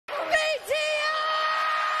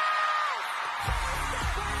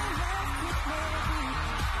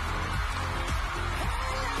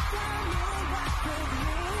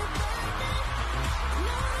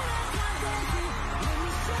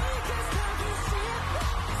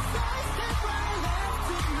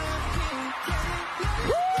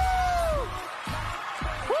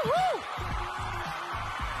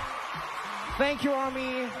Thank you,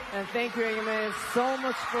 Army, and thank you, Jimin, so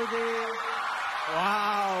much for this.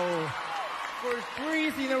 Wow. For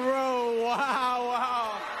 3s in a row.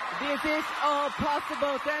 Wow. This is all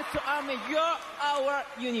possible thanks to Army. You're our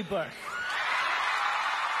universe.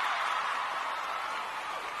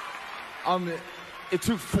 It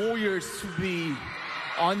took 4 years to be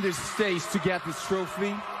on this stage to get this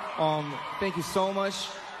trophy. Thank you so much.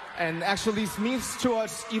 And actually, this means to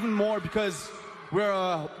us even more because we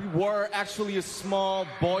were actually a small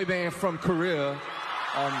boy band from Korea.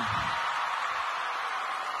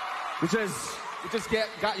 We just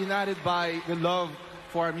got united by the love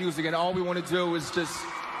for our music, and all we want to do is just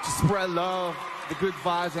spread love, the good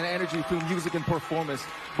vibes and energy through music and performance.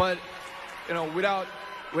 But you know, without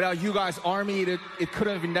you guys, Army, it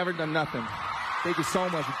couldn't have never done nothing. Thank you so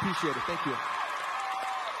much. Appreciate it. Thank you.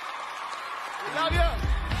 Love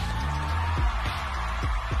you.